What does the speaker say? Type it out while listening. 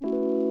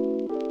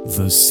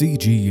The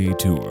CGA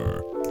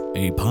Tour,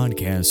 a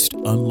podcast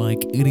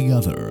unlike any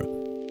other.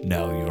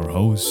 Now your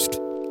host,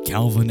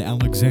 Calvin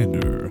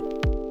Alexander.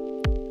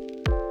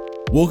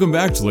 Welcome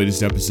back to the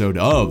latest episode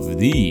of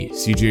the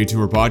CGA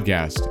Tour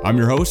podcast. I'm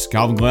your host,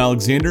 Calvin Glenn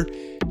Alexander,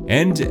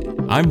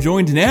 and I'm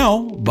joined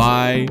now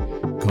by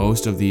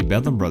co-host of the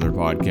Bedlam Brother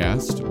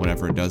podcast.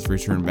 Whenever it does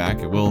return back,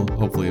 it will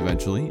hopefully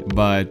eventually,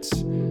 but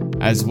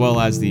as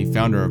well as the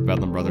founder of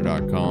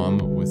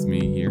BedlamBrother.com with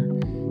me here,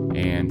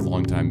 and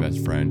longtime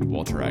best friend,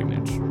 Walter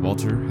Agnich.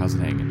 Walter, how's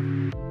it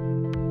hanging?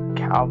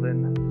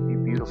 Calvin, you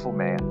beautiful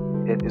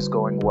man. It is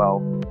going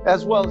well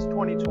as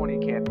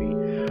 2020 can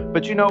be.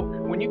 But you know,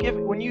 when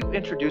you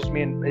introduce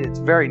me, and it's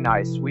very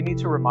nice, we need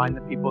to remind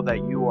the people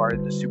that you are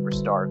the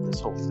superstar of this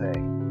whole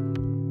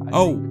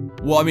thing.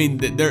 Well, I mean,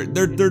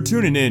 they're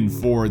tuning in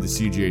for the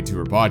CGA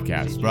Tour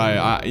podcast,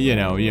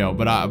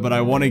 but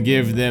I want to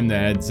give them the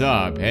heads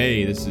up.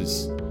 Hey, this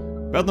is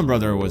Bedlam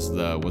Brother was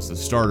the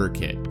starter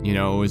kit. You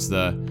know, it was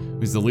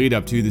the lead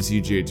up to the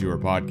CGA Tour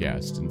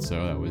podcast, and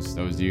so that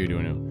was you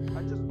doing it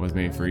with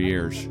me for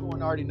years.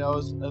 Everyone already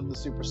knows of the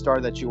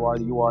superstar that you are.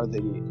 You are the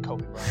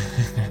Kobe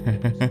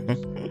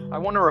Bryant. I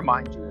want to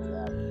remind you of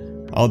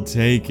that. I'll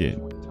take it.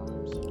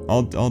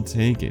 I'll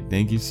take it.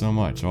 Thank you so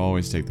much. I'll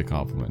always take the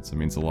compliments. It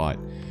means a lot.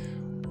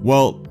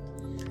 Well,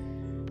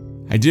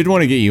 I did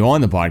want to get you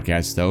on the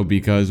podcast, though,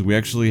 because we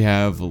actually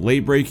have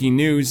late-breaking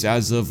news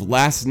as of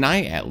last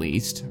night, at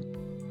least.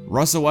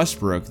 Russell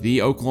Westbrook,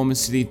 the Oklahoma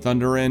City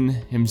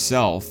Thunderin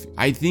himself,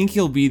 I think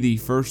he'll be the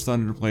first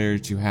Thunder player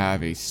to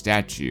have a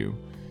statue.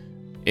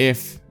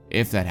 If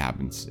that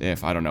happens.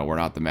 I don't know, we're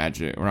not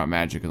Magic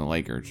in the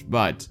Lakers,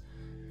 but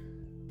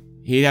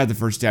he'd have the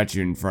first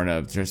statue in front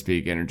of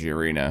Chesapeake Energy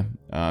Arena,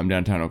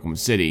 downtown Oklahoma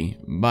City.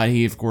 But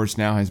he, of course,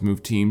 now has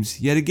moved teams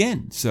yet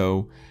again.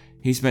 So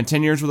he spent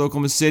 10 years with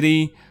Oklahoma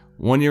City,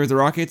 1 year with the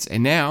Rockets,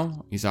 and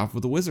now he's off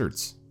with the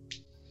Wizards.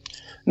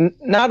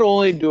 Not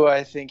only do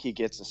I think he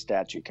gets a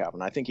statue,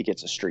 Calvin, I think he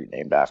gets a street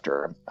named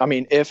after him. I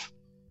mean, if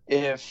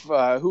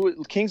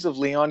Kings of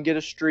Leon get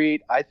a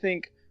street, I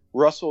think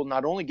Russell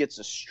not only gets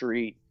a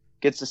street,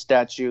 gets a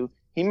statue,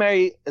 he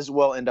may as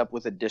well end up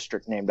with a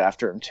district named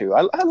after him too.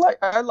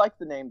 I like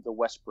the name, the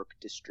Westbrook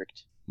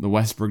District. The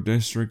Westbrook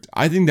District?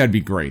 I think that'd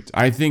be great.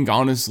 I think,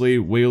 honestly,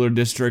 Wheeler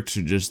District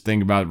should just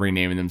think about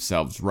renaming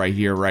themselves right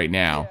here, right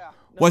now. Yeah,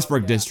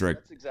 Westbrook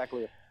District.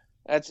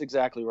 That's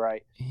exactly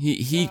right.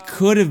 He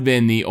could have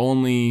been the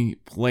only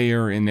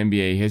player in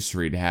NBA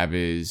history to have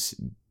his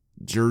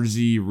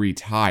jersey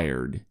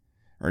retired,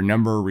 or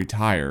number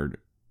retired,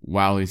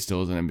 while he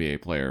still is an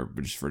NBA player,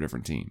 but just for a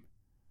different team.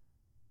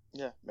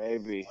 Yeah,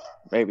 maybe.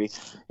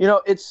 You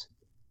know, it's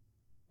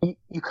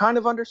you kind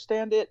of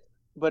understand it,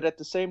 but at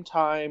the same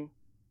time,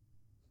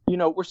 you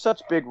know, we're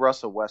such big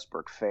Russell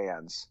Westbrook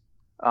fans.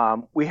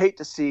 We hate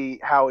to see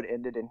how it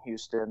ended in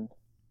Houston.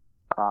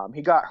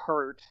 He got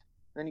hurt,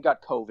 then he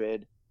got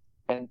COVID,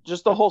 and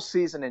just the whole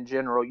season in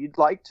general, you'd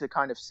like to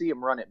kind of see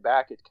him run it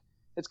back.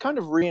 It's kind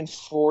of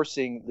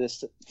reinforcing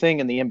this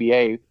thing in the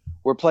NBA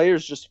where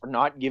players just are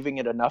not giving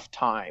it enough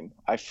time,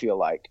 I feel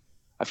like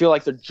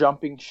they're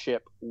jumping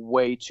ship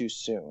way too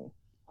soon.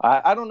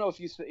 I don't know if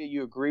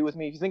you agree with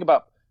me. If you think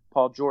about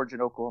Paul George in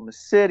Oklahoma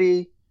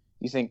City,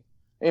 you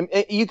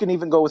can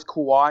even go with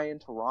Kawhi in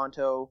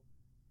Toronto.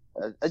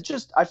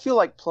 I feel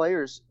like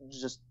players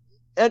just,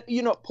 and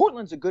you know,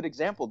 Portland's a good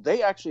example.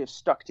 They actually have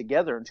stuck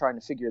together and trying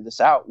to figure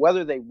this out.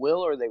 Whether they will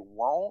or they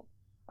won't,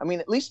 I mean,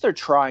 at least they're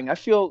trying. I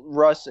feel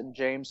Russ and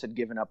James had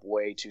given up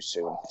way too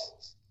soon.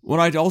 Well,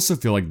 I also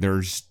feel like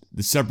there's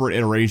the separate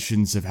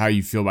iterations of how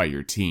you feel about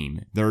your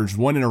team. There's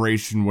one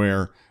iteration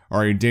where, all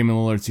right, Damian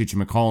Lillard,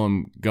 CJ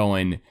McCollum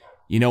going,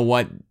 you know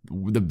what,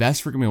 the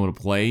best we're going to be able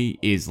to play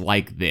is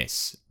like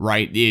this,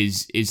 right?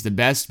 Is the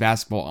best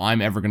basketball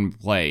I'm ever going to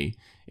play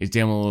is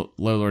Damian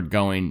Lillard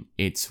going,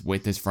 it's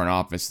with this front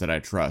office that I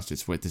trust.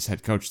 It's with this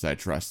head coach that I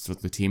trust. It's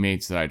with the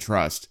teammates that I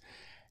trust.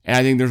 And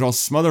I think there's also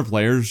some other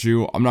players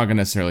who, I'm not going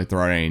to necessarily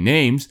throw out any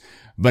names,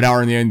 but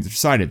are on the other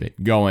side of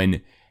it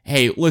going,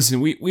 hey, listen,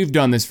 we've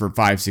done this for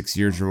 5-6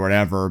 years or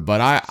whatever,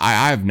 but I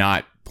have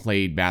not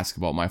played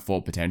basketball at my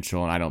full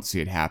potential, and I don't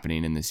see it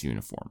happening in this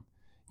uniform.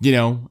 You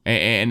know,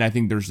 and I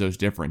think there's those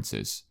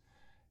differences.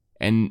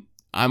 And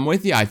I'm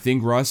with you. I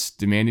think Russ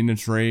demanding a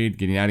trade,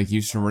 getting out of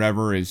Houston or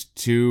whatever is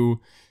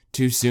too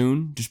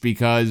soon, just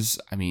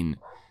because, I mean,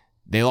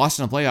 they lost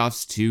in the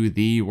playoffs to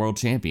the world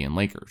champion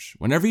Lakers.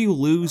 Whenever you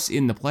lose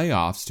in the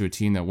playoffs to a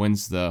team that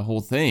wins the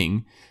whole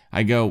thing,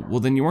 I go, well,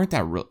 then you weren't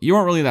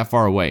really that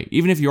far away.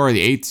 Even if you are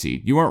the 8th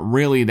seed, you weren't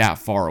really that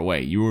far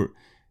away. You were,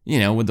 you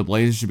know, with the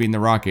Blazers beating the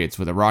Rockets,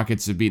 with the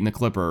Rockets have beaten the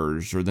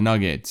Clippers or the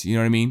Nuggets, you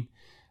know what I mean?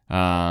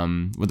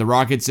 With the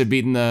Rockets have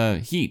beaten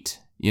the Heat,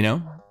 you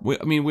know?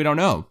 We don't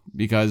know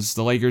because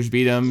the Lakers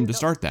beat them to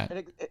start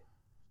that.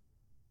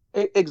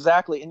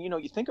 Exactly. And, you know,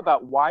 you think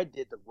about why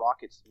did the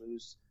Rockets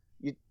lose?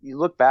 You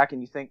look back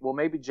and you think, well,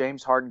 maybe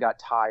James Harden got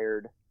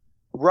tired.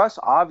 Russ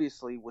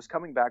obviously was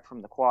coming back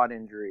from the quad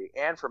injury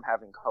and from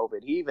having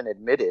COVID. He even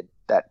admitted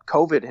that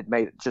COVID had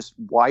just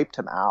wiped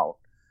him out.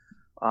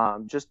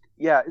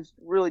 It's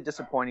really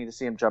disappointing to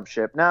see him jump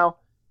ship. Now,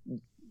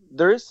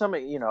 there is some,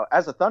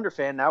 as a Thunder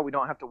fan, now we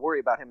don't have to worry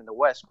about him in the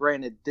West.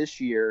 Granted, this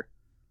year,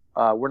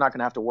 we're not going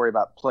to have to worry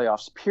about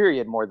playoffs,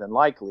 period, more than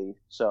likely.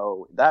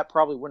 So that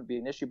probably wouldn't be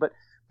an issue. But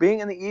being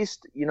in the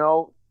East,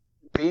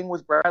 being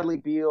with Bradley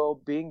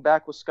Beal, being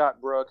back with Scott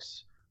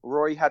Brooks,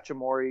 Roy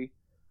Hachimura,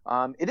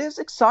 it is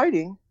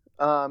exciting.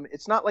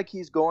 It's not like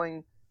he's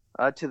going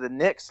to the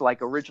Knicks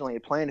like originally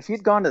planned. If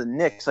he'd gone to the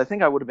Knicks, I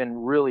think I would have been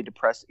really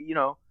depressed.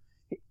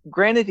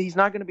 Granted, he's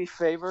not going to be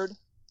favored,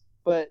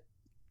 but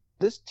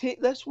this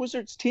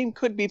Wizards team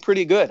could be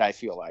pretty good, I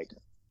feel like.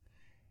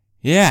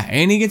 Yeah,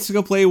 and he gets to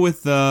go play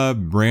with the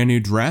brand new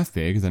draft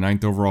pick, the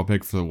 9th overall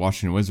pick for the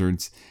Washington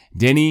Wizards,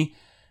 Denny,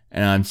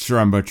 and I'm sure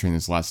I'm butchering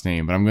this last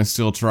name, but I'm going to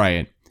still try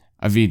it,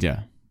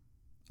 Avdija.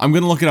 I'm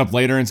going to look it up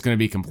later, and it's going to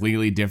be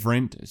completely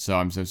different, so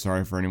I'm so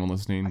sorry for anyone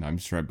listening. I'm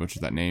sure I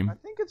butchered that name.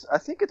 I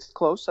think it's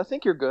close. I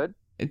think you're good.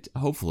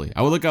 Hopefully.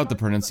 I will look out the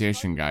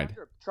pronunciation guide.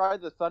 Try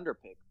the Thunder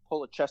pick,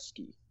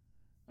 Polachevsky.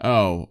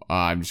 Oh,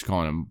 I'm just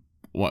calling him,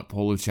 what,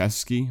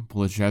 Polachevsky?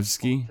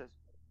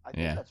 I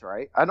think that's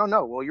right. I don't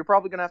know. Well, you're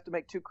probably going to have to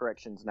make 2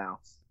 corrections now.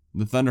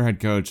 The Thunder head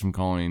coach I'm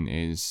calling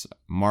is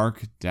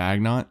Mark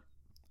Dagnall,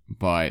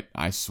 but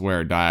I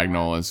swear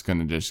Diagonal is going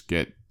to just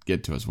get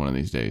to us one of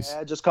these days.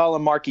 Yeah, just call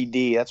him Marky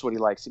D. That's what he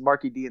likes.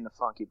 Marky D and the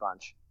Funky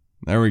Bunch.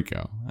 There we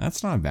go.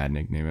 That's not a bad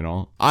nickname at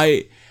all.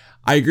 I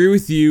agree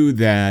with you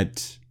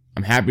that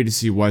I'm happy to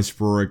see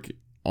Westbrook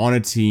on a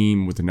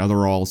team with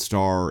another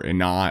All-Star and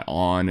not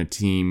on a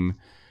team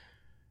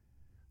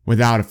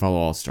without a fellow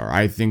All-Star.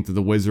 I think that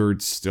the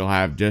Wizards still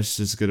have just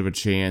as good of a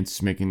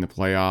chance making the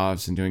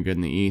playoffs and doing good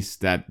in the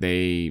East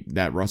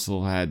that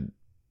Russell had,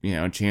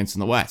 a chance in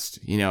the West,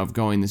 of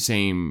going the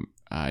same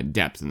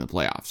depth in the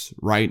playoffs,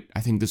 right?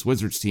 I think this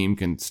Wizards team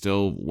can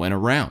still win a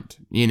round,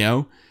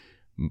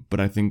 but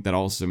I think that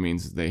also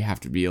means that they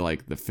have to be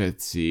like the 5th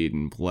seed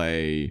and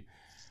play,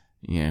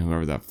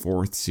 whoever that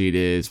 4th seed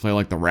is, play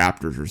like the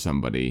Raptors or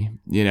somebody,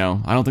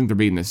 I don't think they're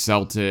beating the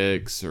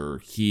Celtics or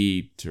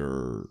Heat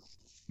or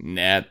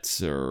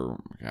Nets or,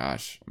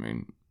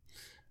 I'm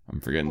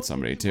forgetting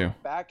somebody too.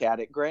 Back at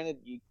it, granted,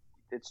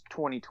 it's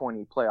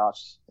 2020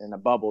 playoffs in a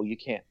bubble. You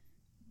can't.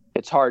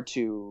 It's hard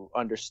to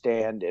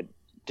understand and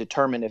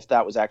determine if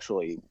that was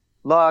actually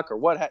luck or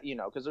what,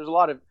 because there's a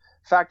lot of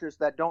factors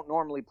that don't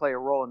normally play a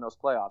role in those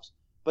playoffs.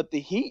 But the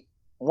Heat,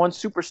 one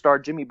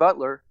superstar, Jimmy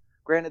Butler.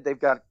 Granted, they've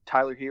got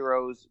Tyler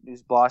Hero,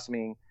 who's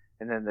blossoming,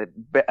 and then the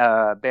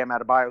Bam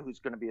Adebayo, who's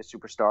going to be a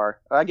superstar.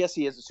 I guess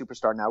he is a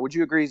superstar now. Would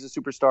you agree he's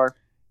a superstar?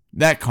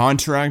 That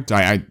contract,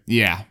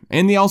 yeah.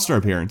 And the All-Star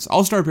appearance.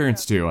 All-Star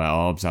appearance, too,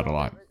 helps out a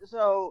lot.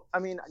 So,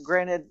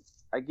 granted,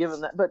 I give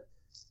him that. But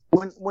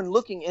when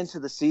looking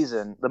into the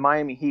season, the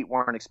Miami Heat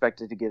weren't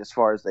expected to get as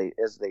far as they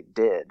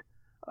did.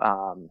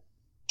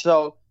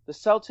 So, the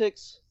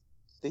Celtics,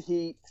 the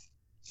Heat,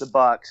 the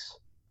Bucks,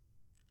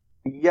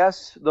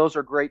 yes, those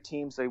are great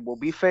teams. They will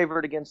be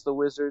favored against the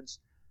Wizards.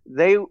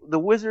 The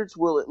Wizards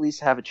will at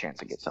least have a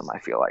chance against them, I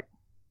feel like.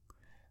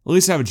 At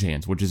least have a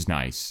chance, which is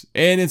nice.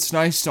 And it's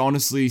nice to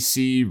honestly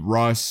see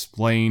Russ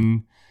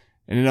playing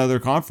in another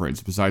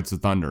conference besides the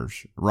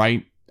Thunders,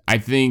 right? I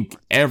think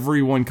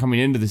everyone coming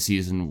into the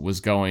season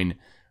was going,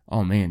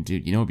 oh man,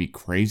 dude, it'd be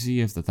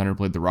crazy if the Thunder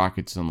played the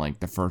Rockets in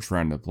like the first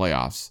round of the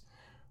playoffs.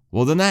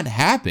 Well, then that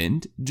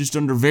happened, just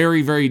under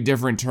very, very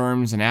different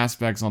terms and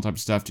aspects and all type of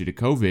stuff due to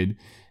COVID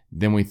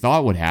than we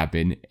thought would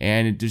happen.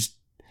 And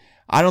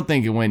I don't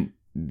think it went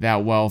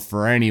that well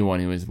for anyone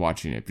who was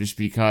watching it, just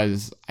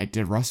because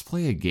did Russ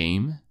play a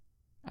game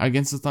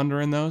against the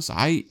Thunder in those?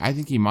 I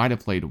think he might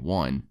have played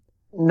one.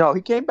 No, he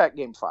came back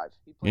game 5.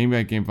 Came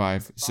back game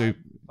 5. So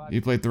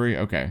he played 3?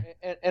 Okay.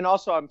 And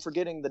also I'm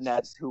forgetting the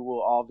Nets, who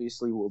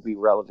will be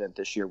relevant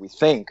this year, we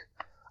think,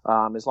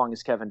 as long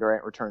as Kevin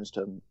Durant returns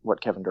to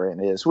what Kevin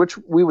Durant is, which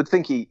we would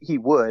think he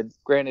would.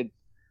 Granted,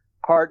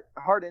 hard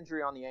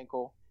injury on the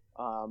ankle,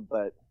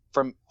 but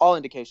from all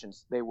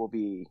indications, they will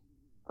be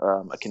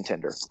a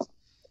contender.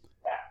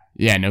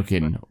 Yeah, no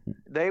kidding.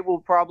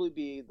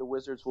 The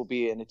Wizards will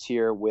be in a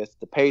tier with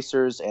the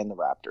Pacers and the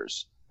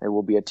Raptors. They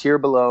will be a tier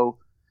below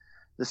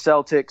the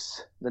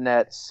Celtics, the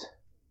Nets,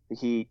 the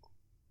Heat,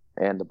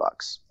 and the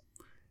Bucks.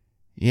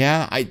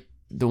 Yeah,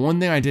 the one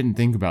thing I didn't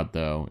think about,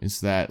 though,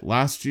 is that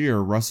last year,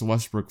 Russell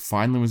Westbrook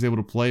finally was able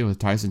to play with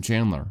Tyson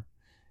Chandler.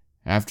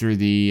 After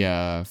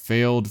the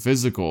failed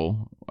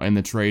physical in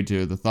the trade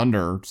to the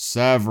Thunder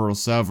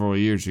several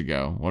years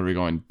ago. What are we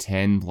going,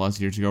 10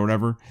 plus years ago or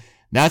whatever?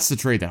 That's the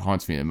trade that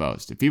haunts me the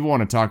most. If people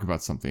want to talk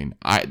about something,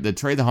 the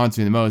trade that haunts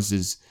me the most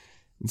is,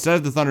 instead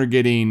of the Thunder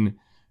getting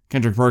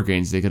Kendrick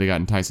Perkins, they could have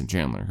gotten Tyson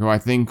Chandler, who I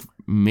think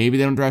maybe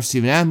they don't draft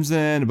Steven Adams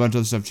then, a bunch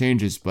of other stuff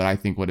changes, but I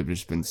think would have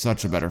just been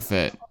such a better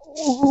fit.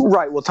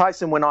 Right. Well,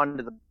 Tyson went on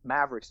to the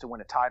Mavericks to win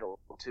a title,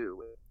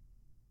 too,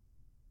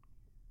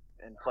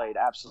 and played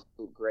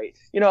absolutely great.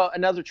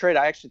 Another trade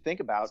I actually think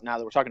about, now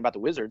that we're talking about the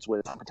Wizards,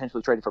 was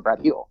potentially trading for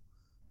Bradley Beal.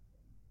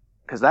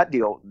 Because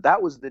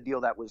that was the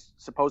deal that was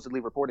supposedly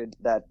reported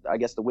that I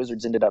guess the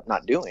Wizards ended up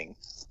not doing,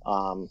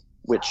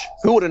 which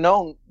who would have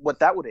known what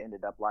that would have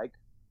ended up like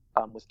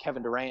with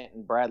Kevin Durant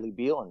and Bradley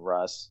Beal and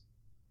Russ.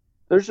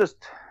 There's just,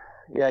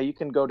 Yeah, you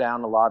can go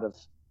down a lot of,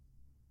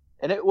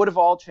 and it would have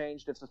all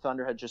changed if the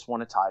Thunder had just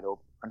won a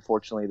title.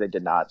 Unfortunately, they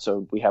did not.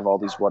 So we have all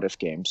these what if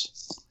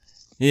games.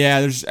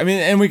 Yeah,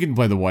 and we can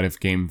play the what if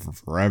game for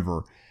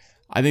forever.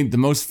 I think the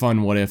most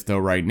fun what if though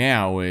right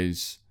now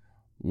is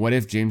what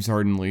if James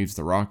Harden leaves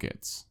the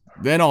Rockets?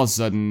 Then all of a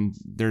sudden,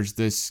 there's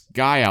this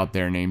guy out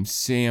there named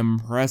Sam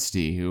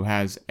Presti who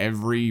has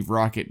every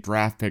Rocket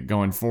draft pick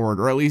going forward,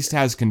 or at least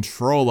has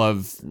control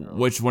of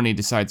which one he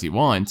decides he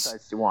wants.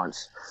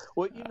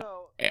 Well,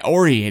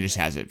 or he just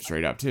has it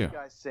straight up too.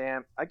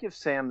 I give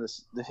Sam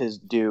his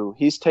due.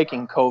 He's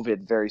taking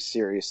COVID very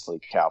seriously,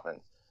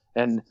 Calvin,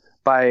 and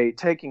by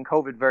taking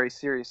COVID very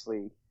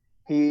seriously,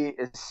 he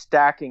is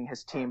stacking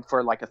his team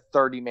for like a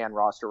 30-man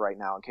roster right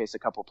now in case a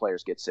couple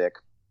players get sick.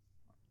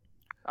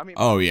 I mean,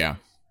 oh yeah.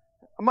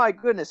 My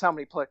goodness, how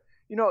many players?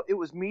 It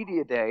was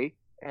media day,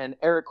 and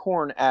Eric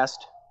Horn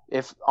asked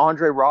if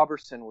Andre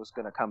Robertson was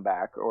going to come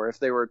back or if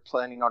they were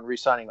planning on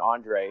re-signing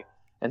Andre.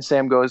 And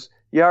Sam goes,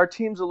 "Yeah, our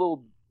team's a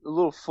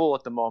little full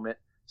at the moment.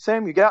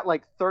 Sam, you got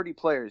like 30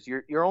 players.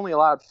 You're only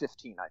allowed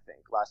 15, I think.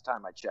 Last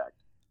time I checked."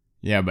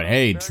 Yeah, but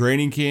hey,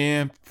 training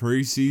camp,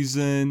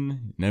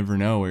 preseason, never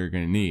know what you're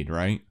going to need,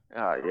 right?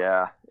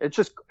 Yeah, it's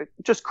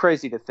just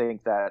crazy to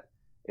think that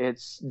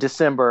it's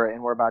December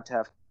and we're about to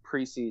have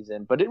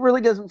preseason, but it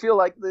really doesn't feel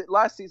like the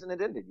last season had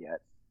ended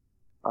yet,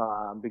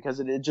 because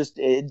it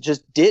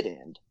just did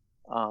end.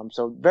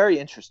 So very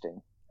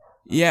interesting.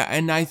 Yeah,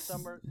 and no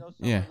summer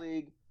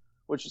league,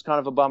 which is kind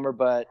of a bummer,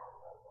 but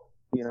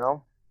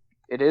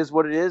it is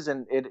what it is,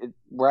 and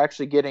we're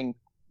actually getting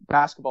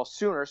basketball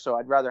sooner, so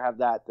I'd rather have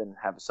that than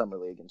have a summer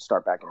league and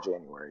start back in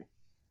January.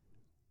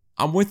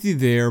 I'm with you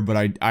there,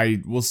 but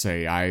I will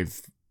say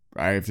I've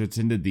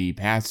attended the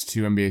past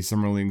two NBA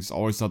Summer Leagues,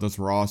 always thought those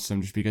were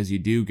awesome just because you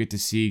do get to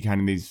see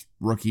kind of these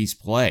rookies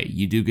play.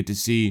 You do get to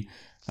see,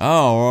 oh,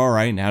 all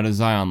right, how does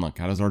Zion look?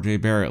 How does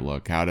RJ Barrett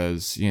look? How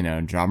does,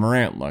 Ja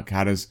Morant look?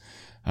 How does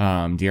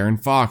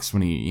De'Aaron Fox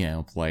when he,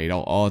 played,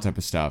 all that type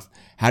of stuff?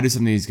 How do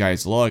some of these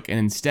guys look? And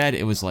instead,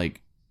 it was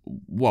like,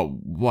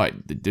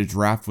 what? The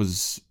draft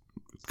was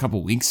a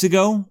couple weeks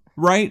ago,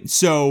 right?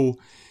 So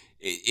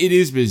it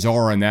is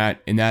bizarre in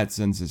that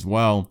sense as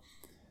well.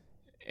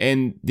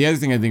 And the other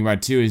thing I think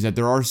about too is that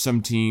there are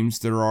some teams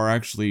that are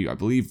actually, I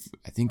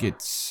think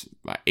it's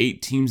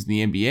 8 teams in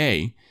the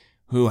NBA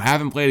who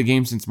haven't played a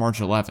game since March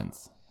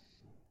 11th,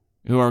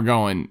 who are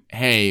going,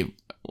 hey,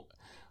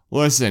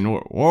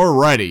 listen, we're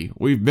ready.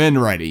 We've been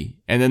ready.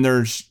 And then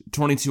there's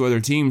 22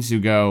 other teams who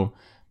go,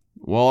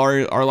 well,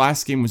 our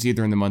last game was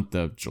either in the month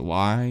of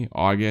July,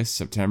 August,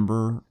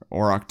 September,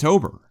 or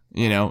October,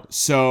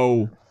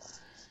 So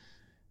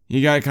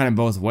you got it kind of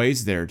both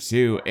ways there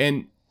too.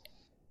 And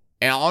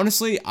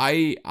honestly,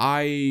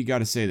 I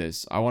gotta say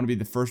this. I want to be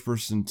the first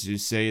person to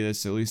say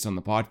this, at least on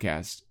the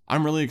podcast.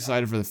 I'm really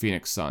excited for the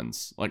Phoenix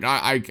Suns. Like,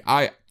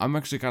 I'm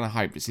actually kind of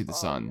hyped to see the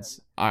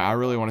Suns. I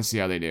really want to see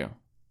how they do.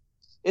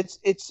 It's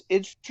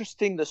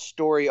interesting, the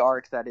story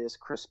arc that is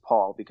Chris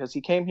Paul, because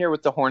he came here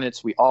with the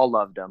Hornets. We all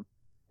loved him.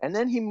 And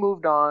then he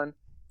moved on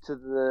to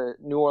the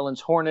New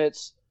Orleans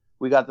Hornets.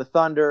 We got the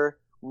Thunder.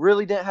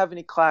 Really didn't have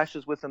any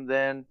clashes with him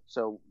then.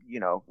 So,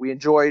 we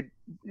enjoyed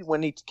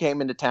when he came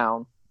into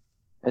town.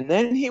 And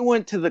then he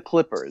went to the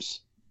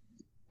Clippers.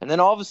 And then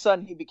all of a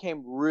sudden he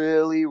became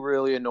really,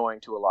 really annoying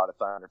to a lot of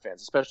Thunder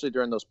fans, especially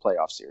during those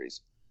playoff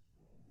series.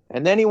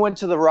 And then he went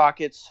to the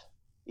Rockets,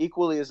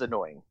 equally as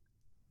annoying.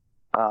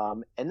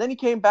 And then he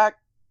came back.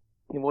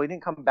 Well,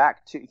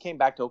 he came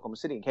back to Oklahoma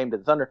City and came to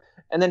the Thunder.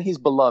 And then he's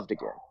beloved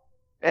again.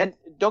 And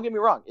don't get me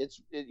wrong,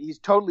 he's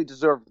totally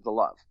deserved the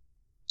love.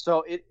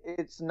 So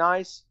it's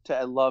nice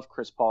to love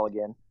Chris Paul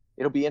again.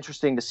 It'll be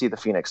interesting to see the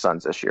Phoenix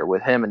Suns this year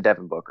with him and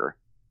Devin Booker.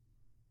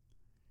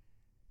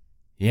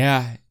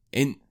 Yeah,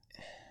 and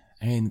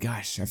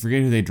gosh, I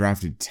forget who they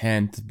drafted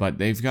 10th, but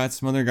they've got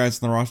some other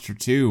guys on the roster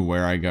too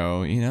where I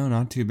go,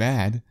 not too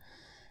bad.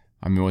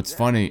 I mean, what's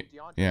funny,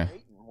 Ayton,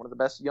 one of the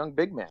best young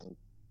big men.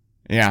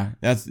 Yeah,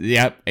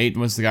 Ayton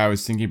was the guy I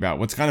was thinking about.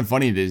 What's kind of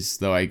funny is,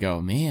 though, I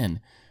go, man,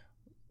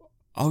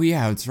 oh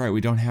yeah, that's right,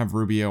 we don't have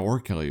Rubio or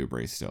Kelly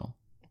Oubre still.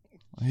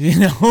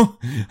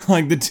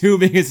 Like the two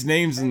biggest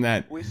names in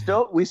that.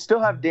 We still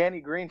have Danny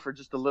Green for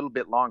just a little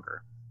bit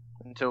longer.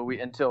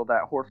 Until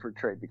that Horford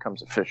trade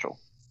becomes official.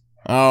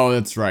 Oh,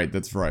 that's right.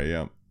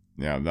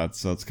 Yeah,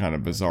 that's kind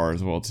of bizarre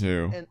as well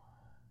too.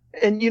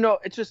 And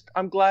it's just,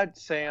 I'm glad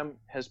Sam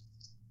has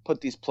put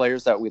these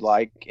players that we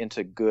like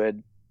into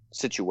good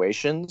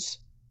situations.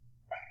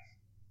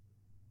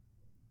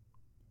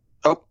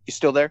 Oh, you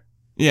still there?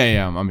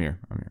 Yeah, I'm here.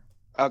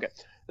 Okay,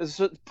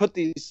 so put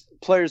these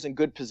players in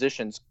good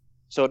positions,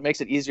 so it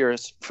makes it easier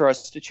for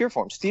us to cheer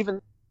for them.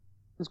 Steven's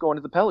going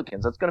to the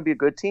Pelicans. That's going to be a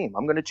good team.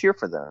 I'm going to cheer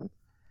for them.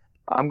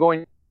 I'm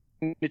going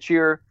to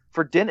cheer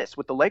for Dennis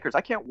with the Lakers.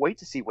 I can't wait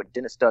to see what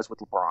Dennis does with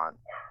LeBron.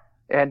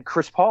 And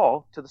Chris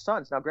Paul to the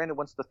Suns. Now, granted,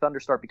 once the Thunder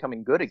start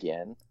becoming good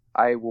again,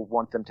 I will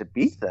want them to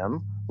beat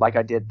them like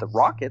I did the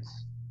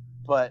Rockets.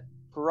 But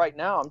for right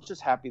now, I'm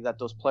just happy that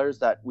those players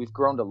that we've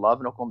grown to love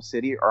in Oklahoma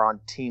City are on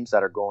teams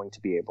that are going to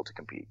be able to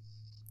compete.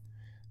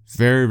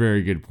 Very,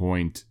 very good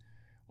point.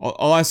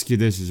 I'll ask you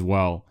this as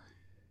well.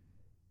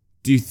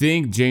 Do you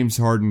think James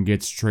Harden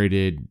gets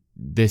traded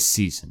this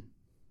season?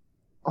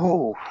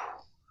 Oh,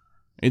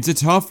 it's a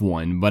tough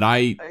one, but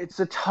it's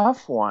a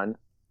tough one.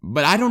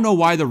 But I don't know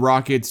why the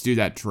Rockets do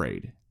that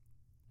trade,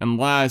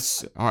 unless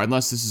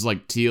this is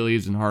like tea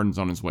leaves and Harden's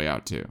on his way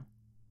out too.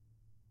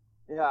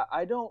 Yeah,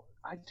 I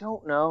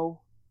don't know.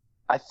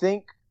 I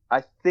think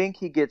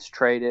he gets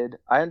traded.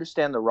 I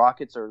understand the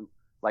Rockets are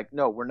like,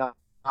 no, we're not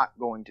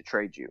going to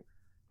trade you.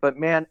 But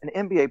man,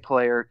 an NBA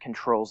player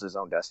controls his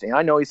own destiny.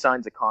 I know he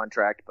signs a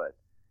contract, but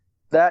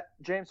that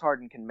James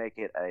Harden can make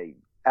it a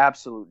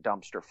absolute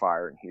dumpster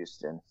fire in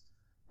Houston.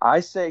 I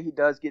say he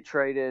does get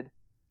traded.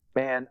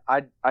 Man,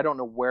 I don't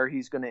know where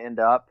he's going to end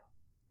up.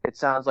 It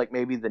sounds like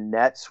maybe the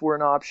Nets were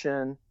an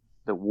option,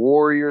 the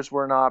Warriors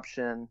were an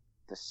option,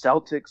 the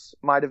Celtics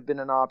might have been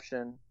an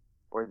option,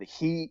 or the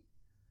Heat.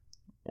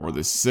 Or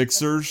the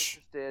Sixers.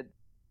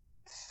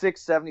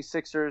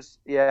 76ers.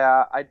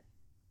 Yeah,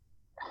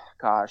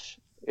 gosh.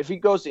 If he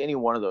goes to any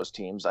one of those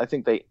teams, I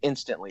think they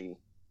instantly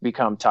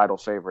become title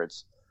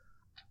favorites.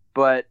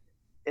 But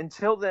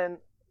until then,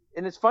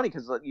 and it's funny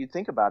because you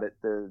think about it,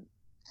 the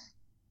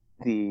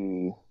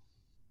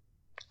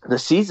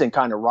season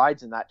kind of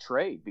rides in that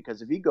trade,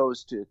 because if he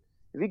goes to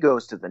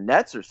the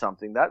Nets or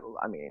something,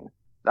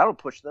 that'll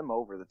push them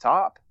over the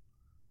top.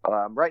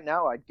 Right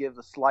now, I'd give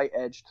the slight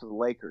edge to the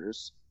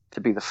Lakers to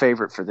be the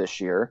favorite for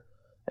this year,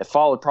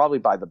 followed probably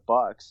by the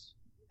Bucks,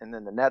 and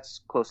then the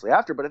Nets closely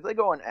after. But if they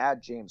go and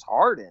add James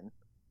Harden,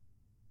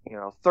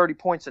 30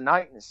 points a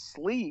night in his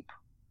sleep,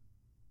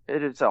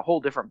 it's a whole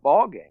different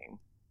ball game.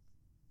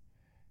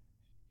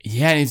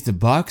 Yeah, and if the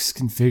Bucks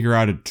can figure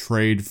out a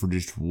trade for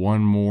just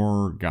one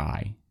more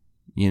guy,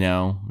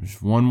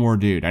 just one more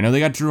dude. I know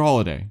they got Drew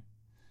Holiday,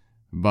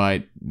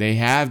 but they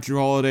have Drew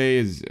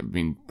Holiday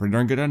pretty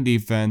darn good on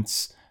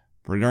defense,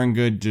 pretty darn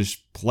good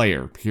just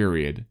player,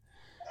 period.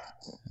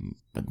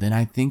 But then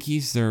I think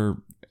he's their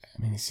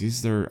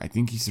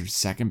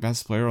second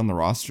best player on the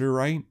roster,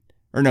 right?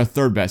 Or no,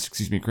 third best,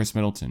 Chris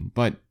Middleton.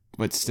 But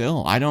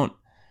still, I don't.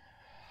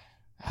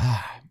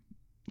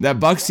 That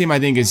Bucks team, I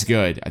think, is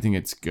good. I think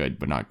it's good,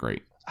 but not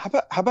great. How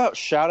about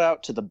shout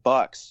out to the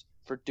Bucks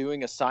for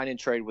doing a sign and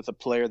trade with a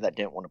player that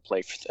didn't want to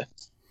play for them?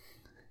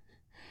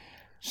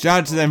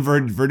 Shout out to them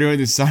for doing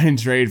the sign and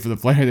trade for the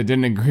player that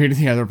didn't agree to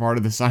the other part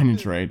of the sign and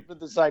trade. For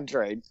the sign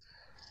trade.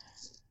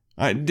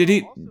 Did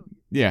he?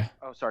 Yeah.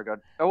 Oh, sorry, go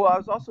ahead. Oh, well, I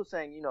was also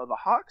saying, the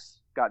Hawks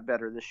got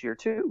better this year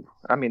too.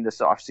 This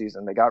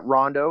offseason. They got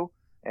Rondo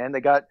and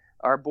they got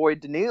our boy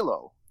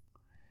Danilo.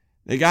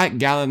 They got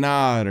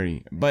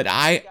Gallinari, but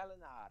I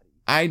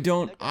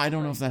don't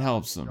know if that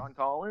helps them. John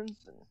Collins.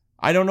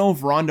 I don't know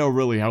if Rondo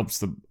really helps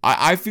them.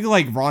 I feel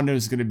like Rondo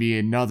is going to be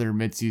another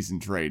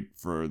midseason trade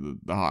for the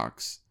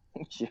Hawks.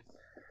 Yeah.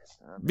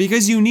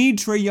 Because you need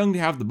Trae Young to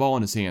have the ball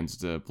in his hands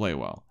to play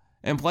well.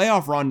 And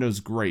playoff Rondo's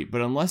great,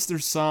 but unless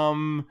there's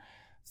some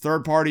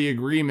third-party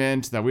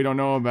agreement that we don't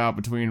know about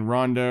between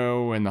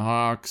Rondo and the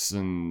Hawks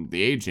and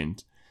the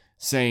agent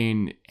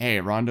saying, hey,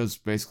 Rondo's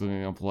basically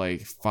going to play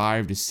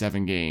 5 to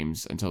 7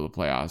 games until the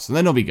playoffs, and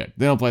then he'll be good.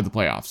 Then he'll play the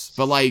playoffs.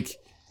 But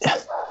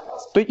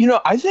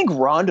I think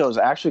Rondo's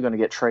actually going to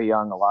get Trae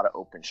Young a lot of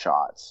open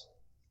shots.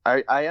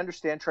 I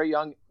understand Trae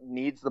Young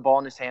needs the ball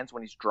in his hands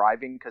when he's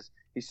driving because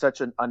he's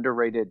such an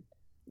underrated,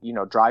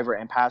 driver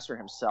and passer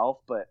himself,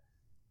 but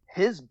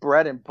his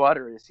bread and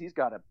butter is he's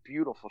got a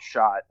beautiful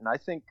shot. And I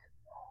think,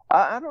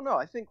 I don't know,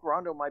 I think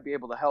Rondo might be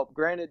able to help.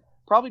 Granted,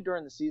 probably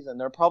during the season,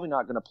 they're probably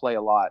not going to play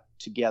a lot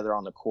together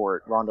on the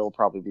court. Rondo will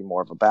probably be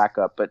more of a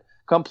backup, but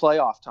come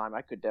playoff time,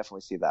 I could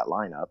definitely see that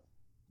lineup.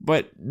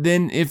 But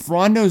then if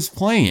Rondo's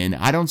playing,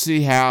 I don't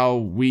see how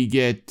we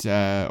get,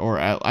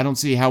 I don't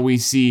see how we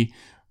see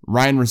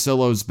Ryan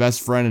Russillo's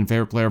best friend and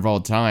favorite player of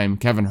all time,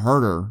 Kevin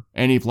Huerter,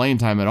 any playing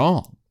time at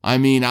all.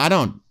 You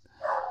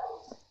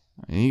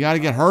got to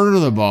get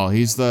Huerter the ball.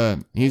 He's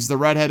the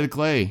redheaded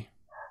clay.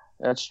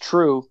 That's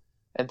true.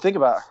 And think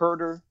about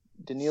Huerter,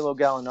 Danilo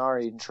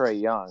Gallinari, and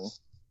Trae Young.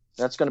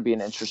 That's going to be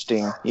an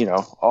interesting,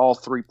 all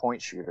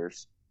 3-point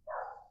shooters.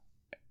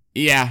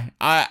 Yeah,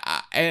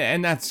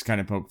 and that's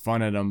kind of poke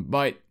fun at them,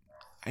 but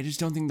I just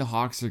don't think the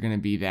Hawks are going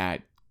to be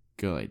that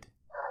good.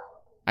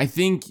 I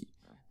think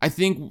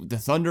the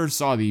Thunder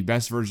saw the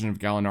best version of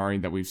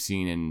Gallinari that we've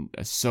seen in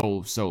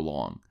so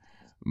long,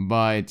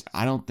 but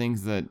I don't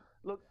think that.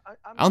 Look,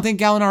 I don't think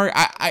Gallinari.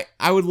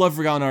 I would love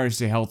for Gallinari to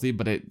stay healthy,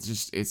 but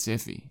it's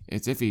iffy.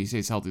 It's iffy he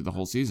stays healthy the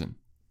whole season.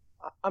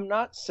 I'm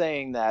not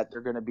saying that they're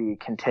going to be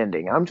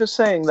contending. I'm just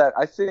saying that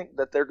I think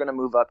that they're going to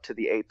move up to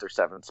the 8th or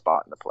 7th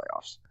spot in the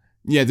playoffs.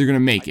 Yeah, they're going to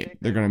make it.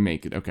 They're going to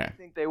make it. Okay. I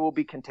think they will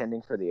be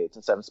contending for the 8th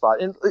and 7th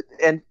spot.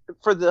 And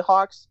for the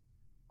Hawks,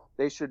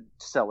 they should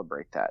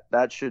celebrate that.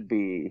 That should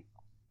be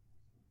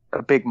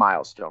a big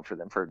milestone for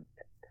them. How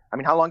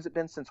long has it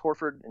been since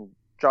Horford and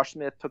Josh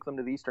Smith took them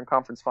to the Eastern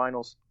Conference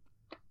Finals?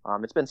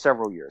 It's been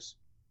several years.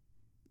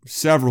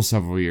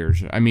 Several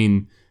years.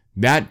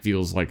 That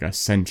feels like a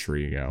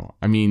century ago.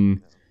 I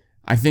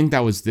think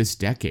that was this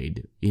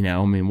decade.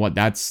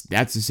 That's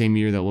the same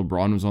year that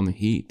LeBron was on the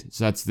Heat.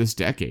 So that's this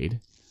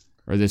decade.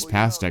 Or this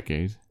past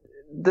decade.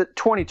 the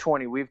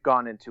 2020, we've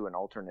gone into an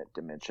alternate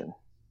dimension.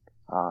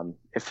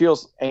 It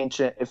feels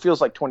ancient. It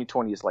feels like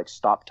 2020 is like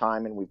stop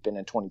time, and we've been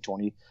in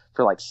 2020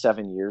 for like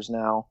 7 years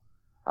now.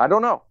 I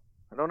don't know,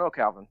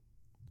 Calvin.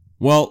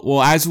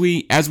 Well, as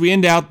we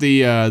end out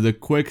the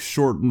quick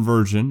shortened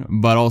version,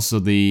 but also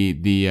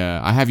the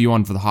I have you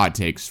on for the hot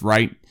takes,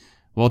 right?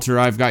 Walter,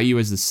 I've got you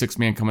as the sixth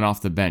man coming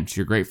off the bench.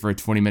 You're great for a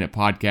 20-minute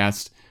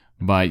podcast,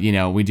 but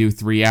we do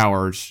 3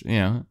 hours.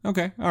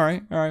 Okay, all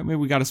right. Maybe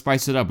we got to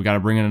spice it up. We got to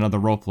bring in another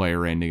role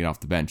player in to get off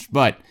the bench.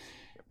 But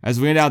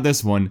as we end out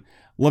this one,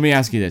 let me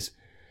ask you this: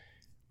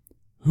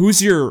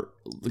 who's your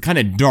kind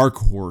of dark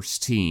horse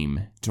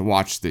team to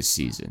watch this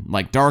season?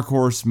 Like dark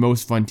horse,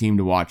 most fun team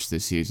to watch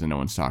this season. No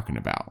one's talking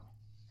about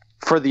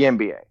for the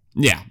NBA.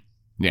 Yeah.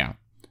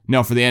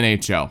 No, for the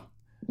NHL.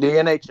 The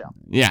NHL.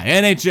 Yeah,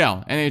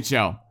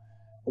 NHL.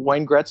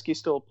 Wayne Gretzky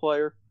still a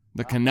player?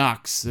 The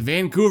Canucks. The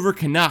Vancouver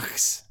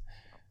Canucks.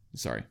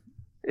 Sorry.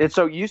 And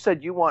so you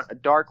said you want a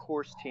dark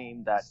horse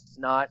team that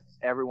not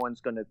everyone's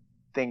going to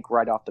think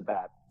right off the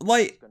bat.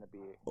 Like,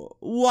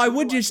 I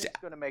would just... It's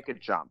going to make a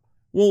jump.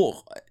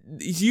 Well,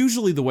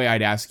 usually the way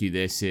I'd ask you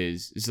this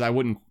is I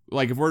wouldn't...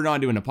 Like, if we're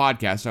not doing a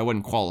podcast, I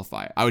wouldn't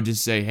qualify. I would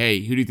just say, hey,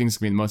 who do you think is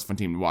going to be the most fun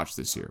team to watch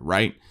this year,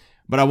 right?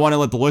 But I want to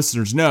let the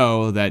listeners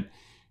know that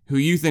who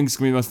you think is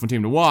going to be the most fun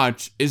team to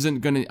watch isn't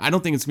going to... I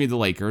don't think it's going to be the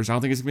Lakers. I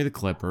don't think it's going to be the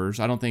Clippers.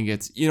 I don't think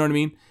it's... You know what I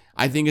mean?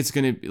 I think it's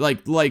going to be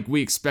like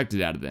we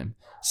expected out of them.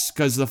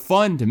 Because the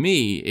fun to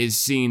me is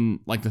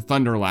seeing, like, the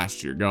Thunder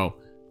last year go,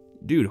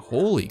 dude,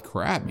 holy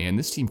crap, man.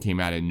 This team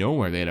came out of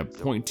nowhere. They had a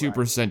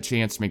 0.2%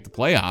 chance to make the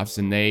playoffs,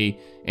 and they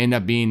end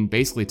up being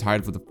basically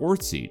tied for the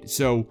 4th seed.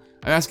 So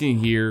I'm asking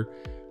here,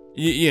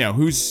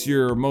 who's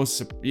your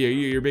most...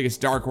 your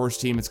biggest dark horse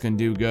team that's going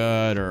to do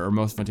good or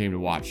most fun team to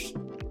watch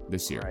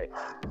this year? Right.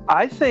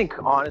 I think,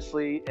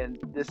 honestly, and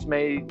this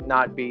may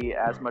not be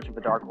as much of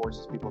a dark horse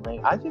as people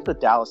think, I think the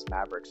Dallas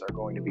Mavericks are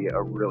going to be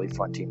a really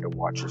fun team to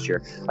watch this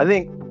year. I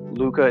think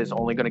Luka is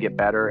only going to get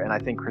better, and I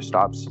think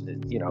Kristaps,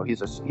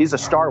 he's a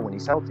star when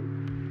he's healthy.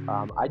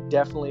 I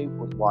definitely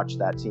would watch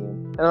that team.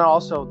 And then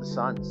also the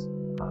Suns.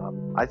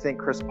 I think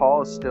Chris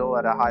Paul is still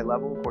at a high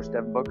level. Of course,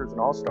 Devin Booker's an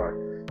all-star.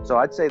 So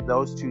I'd say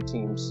those two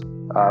teams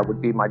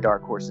would be my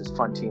dark horses,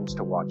 fun teams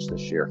to watch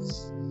this year.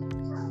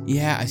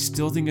 Yeah, I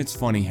still think it's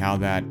funny how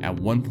that at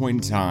one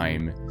point in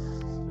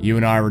time, you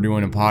and I were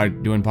doing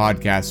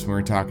podcasts and we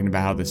were talking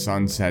about how the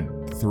Suns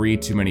had 3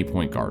 too many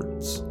point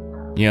guards.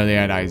 They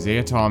had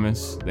Isaiah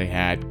Thomas, they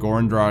had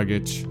Goran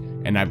Dragic,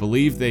 and I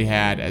believe they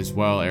had as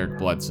well Eric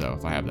Bledsoe,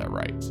 if I have that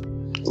right.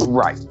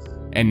 Right.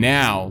 And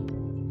now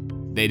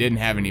they didn't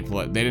have any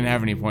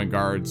point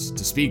guards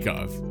to speak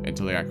of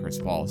until they got Chris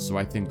Paul. So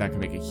I think that could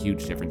make a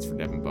huge difference for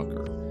Devin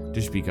Booker,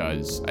 just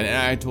because. And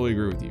I totally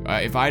agree with you.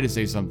 If I had to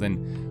say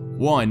something.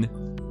 One,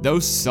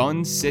 those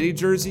Sun City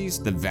jerseys,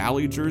 the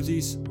Valley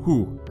jerseys,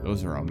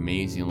 those are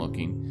amazing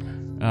looking.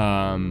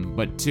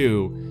 But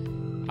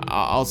 2,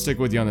 I'll stick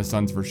with you on the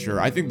Suns for sure.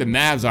 I think the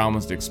Mavs, I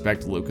almost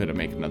expect Luka to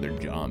make another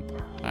jump.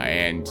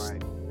 And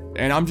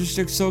I'm just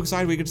so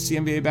excited we get to see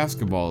NBA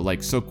basketball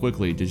so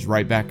quickly, just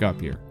right back up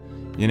here.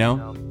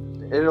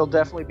 It'll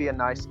definitely be a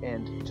nice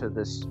end to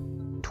this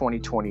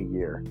 2020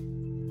 year.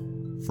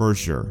 For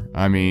sure.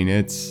 I mean,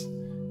 it's...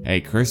 Hey,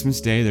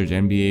 Christmas Day, there's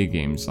NBA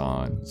games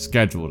on.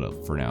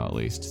 Scheduled for now, at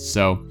least.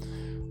 So,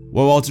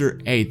 well, Walter,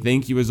 hey,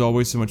 thank you as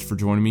always so much for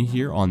joining me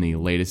here on the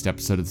latest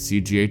episode of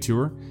the CGA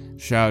Tour.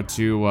 Shout out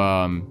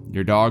to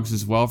your dogs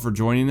as well for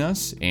joining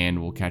us,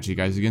 and we'll catch you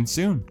guys again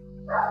soon.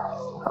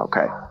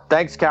 Okay.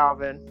 Thanks,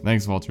 Calvin.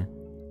 Thanks, Walter.